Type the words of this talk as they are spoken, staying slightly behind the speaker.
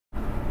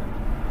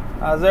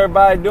How's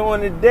everybody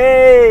doing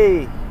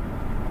today?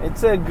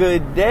 It's a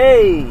good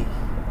day.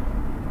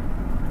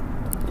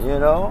 You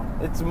know,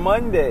 it's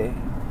Monday.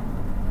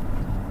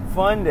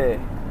 Fun day,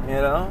 you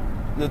know,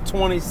 the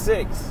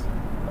 26th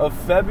of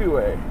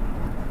February.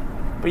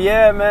 But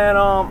yeah, man,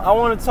 I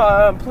want to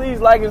talk, please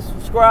like and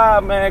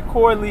subscribe, man.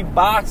 Quarterly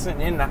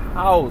Boxing in the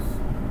house.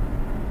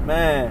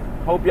 Man,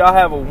 hope y'all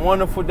have a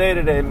wonderful day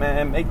today,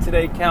 man. Make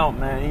today count,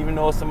 man. Even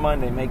though it's a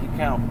Monday, make it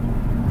count.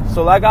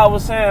 So like I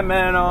was saying,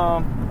 man,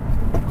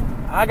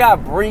 I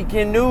got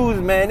breaking news,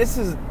 man. This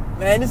is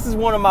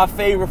one of my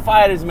favorite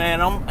fighters,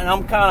 man.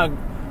 I'm kind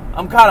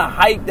of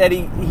hyped that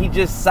he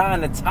just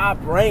signed the top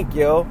rank,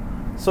 yo.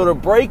 So the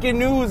breaking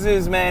news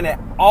is, man, that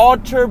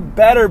Artur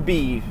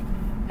Beterbiev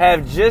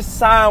have just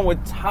signed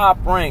with Top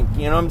Rank.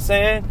 You know what I'm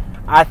saying?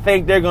 I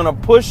think they're gonna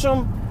push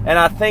him, and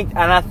I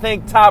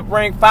think Top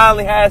Rank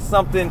finally has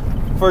something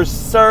for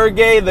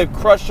Sergey the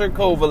Crusher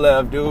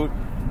Kovalev, dude.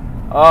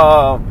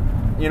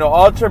 You know,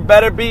 Artur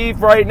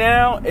Beterbiev right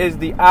now is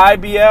the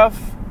IBF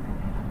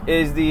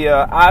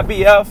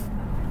IBF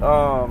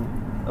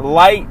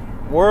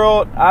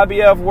World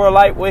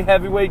Lightweight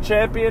Heavyweight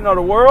Champion of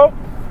the world.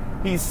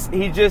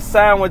 He just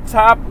signed with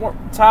Top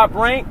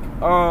Rank.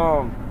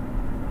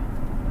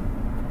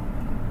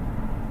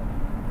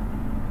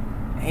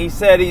 He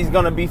said he's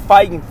gonna be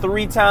fighting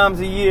 3 times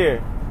a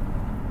year,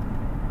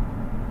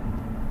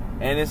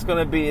 and it's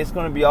gonna be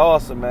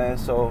awesome, man.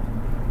 So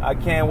I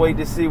can't wait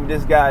to see what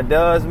this guy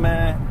does,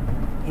 man.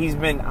 He's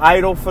been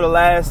idle for the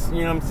last,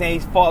 you know what I'm saying?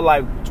 He's fought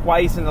like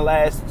twice in the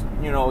last,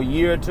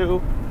 year or two.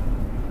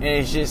 And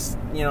it's just,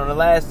 in the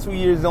last 2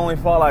 years, he's only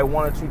fought like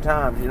 1 or 2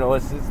 times.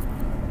 It's just,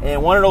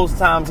 and one of those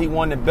times he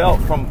won the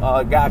belt from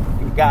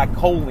guy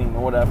Colleen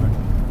or whatever.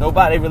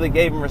 Nobody really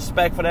gave him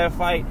respect for that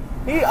fight.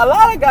 A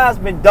lot of guys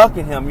been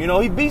ducking him.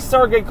 He beat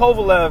Sergey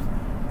Kovalev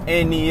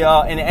in the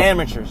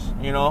amateurs,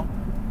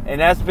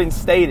 and that's been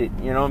stated.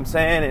 You know what I'm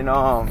saying? And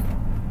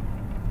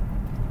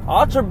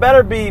Artur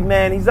Beterbiev,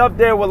 man, he's up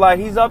there,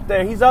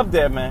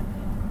 man.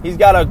 He's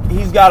got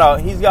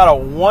a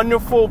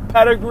wonderful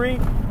pedigree.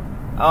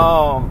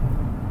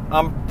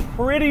 I'm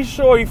pretty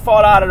sure he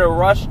fought out of the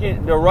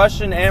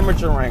Russian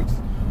amateur ranks.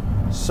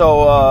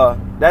 So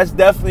that's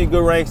definitely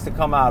good ranks to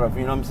come out of,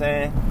 you know what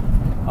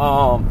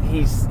I'm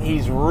saying?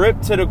 He's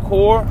ripped to the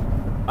core.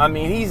 I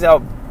mean, he's a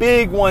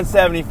big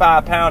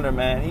 175 pounder,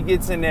 man. He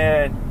gets in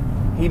there and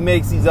he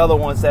makes these other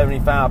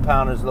 175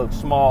 pounders look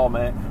small,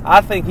 man.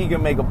 I think he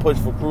can make a push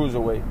for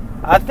cruiserweight.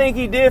 I think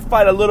he did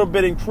fight a little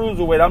bit in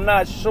cruiserweight. I'm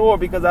not sure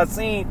because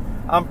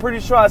I'm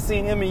pretty sure I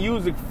seen him and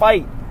Usyk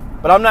fight,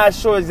 but I'm not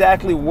sure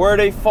exactly where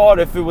they fought,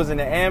 if it was in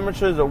the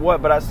amateurs or what,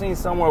 but I seen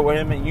somewhere where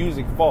him and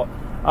Usyk fought.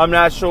 I'm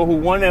not sure who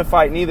won that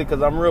fight neither,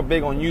 because I'm real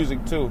big on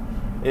Usyk too.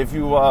 If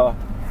you've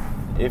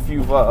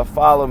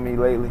followed me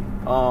lately,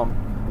 in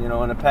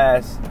the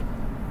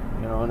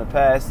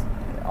past,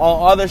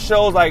 on other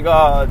shows like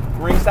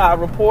Ringside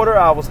Reporter,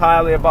 I was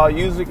highly about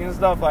Usyk and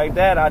stuff like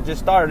that. I just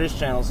started this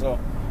channel, so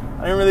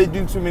I didn't really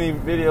do too many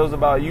videos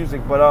about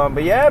Usyk.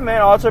 But yeah,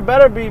 man, Artur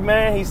Beterbiev,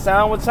 man, he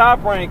signed with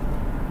Top Rank.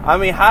 I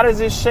mean, how does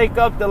this shake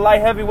up the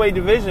light heavyweight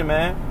division,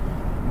 man?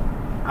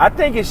 I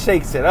think it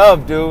shakes it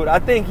up, dude. I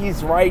think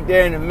he's right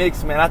there in the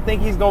mix, man. I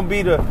think he's gonna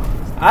be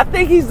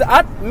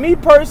me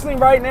personally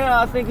right now,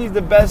 I think he's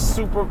the best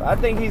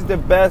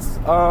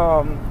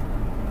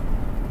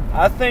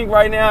I think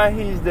right now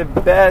he's the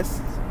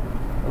best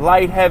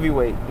light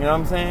heavyweight. You know what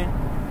I'm saying?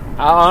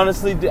 I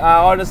honestly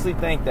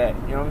think that.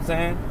 You know what I'm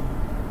saying?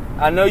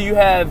 I know you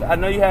have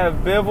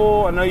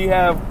Bivol. I know you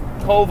have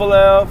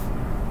Kovalev.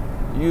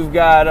 You've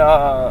got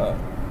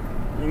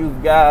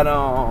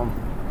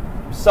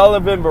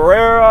Sullivan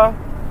Barrera.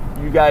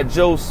 You got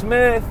Joe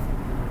Smith.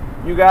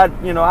 You got,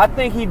 I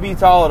think he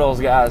beats all of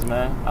those guys,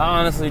 man. I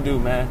honestly do,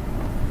 man.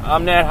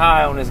 I'm that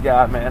high on this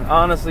guy, man.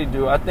 Honestly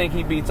do. I think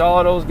he beats all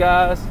of those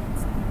guys.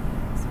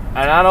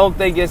 And I don't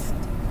think I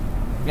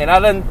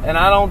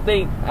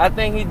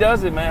think he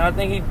does it, man. I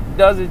think he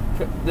does it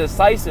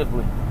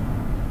decisively.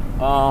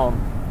 I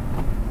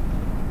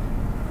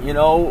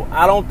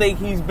don't think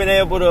he's been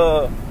able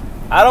to.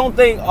 I don't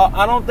think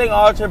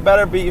Artur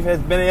Beterbiev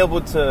has been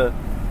able to,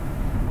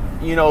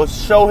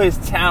 show his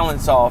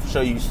talents off.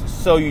 So you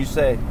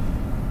say,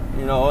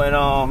 and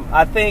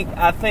I think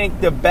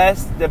the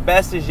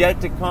best is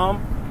yet to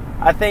come.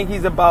 I think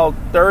he's about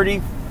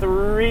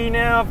 33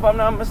 now, if I'm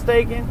not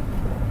mistaken.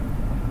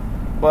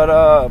 But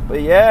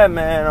yeah,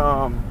 man,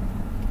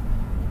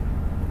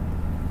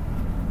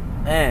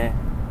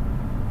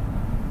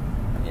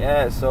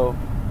 yeah, so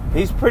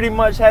he's pretty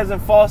much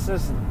hasn't fought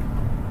since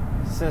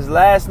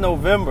last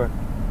November.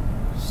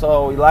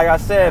 So like I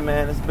said,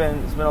 man, it's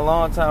been a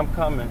long time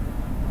coming,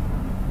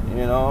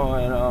 and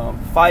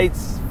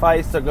fights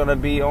are gonna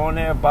be on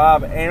there.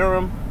 Bob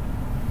Arum,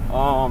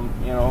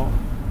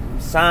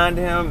 signed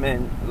him,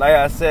 and like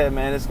I said,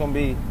 man, he's gonna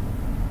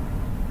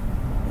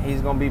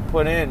be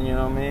put in, you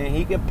know what I mean?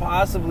 He could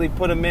possibly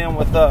put him in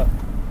with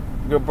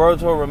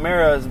Gilberto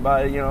Ramirez,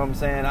 but you know what I'm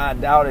saying? I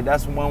doubt it.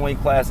 That's one weight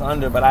class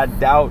under, but I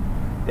doubt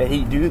that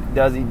he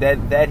does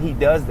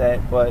that.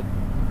 But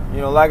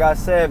like I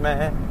said,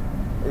 man,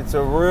 It's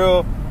a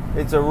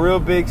real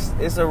big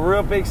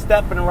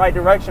step in the right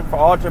direction for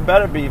Artur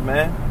Beterbiev,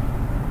 man.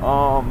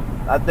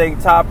 I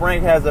think Top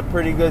Rank has a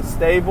pretty good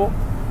stable.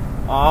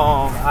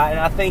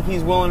 I think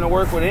he's willing to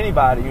work with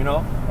anybody, you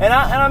know. And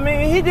I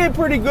mean, he did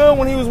pretty good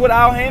when he was with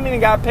Al Heyman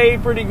and got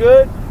paid pretty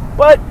good.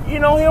 But, you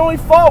know, he only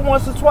fought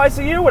once or twice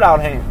a year with Al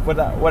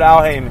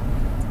Heyman.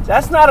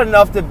 That's not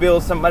enough to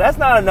build somebody. That's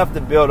not enough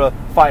to build a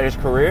fighter's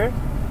career.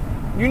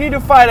 You need to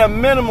fight a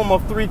minimum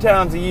of 3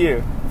 times a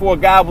year for a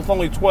guy with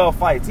only 12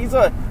 fights. He's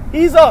a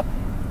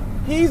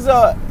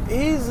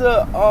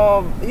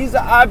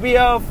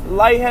IBF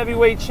light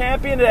heavyweight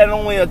champion that had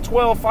only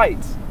 12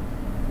 fights.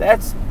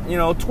 That's, you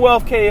know,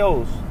 12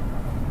 KOs.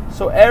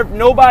 So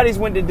nobody's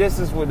went the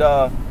distance with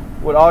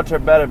Artur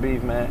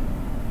Beterbiev, man.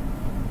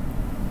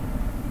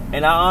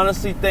 And I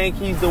honestly think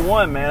he's the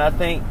one, man. I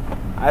think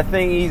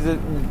he's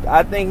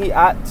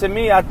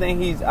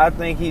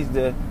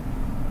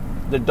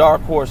the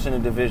dark horse in the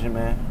division,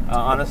 man. I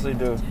honestly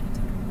do.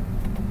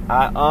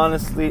 I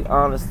honestly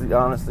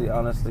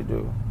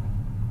do.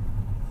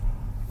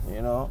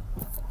 You know,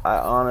 I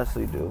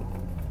honestly do.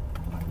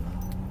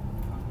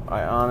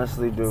 I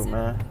honestly do,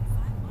 man.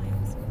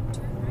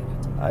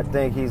 I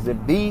think he's the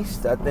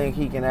beast. I think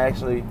he can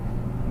actually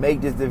make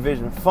this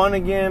division fun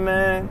again,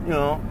 man. You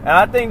know, and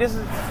I think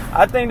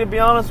to be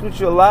honest with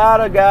you, a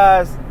lot of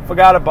guys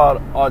forgot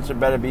about Artur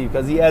Beterbiev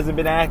because he hasn't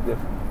been active.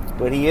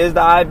 But he is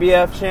the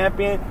IBF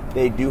champion.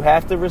 They do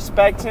have to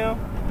respect him.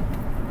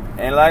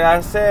 And like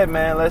I said,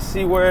 man, let's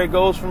see where it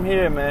goes from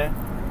here, man.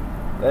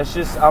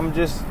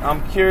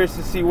 I'm curious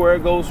to see where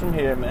it goes from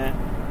here, man.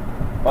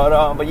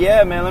 But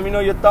yeah, man, let me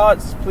know your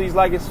thoughts. Please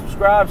like and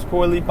subscribe. It's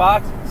Corey Lee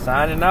Boxing,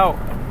 signing out.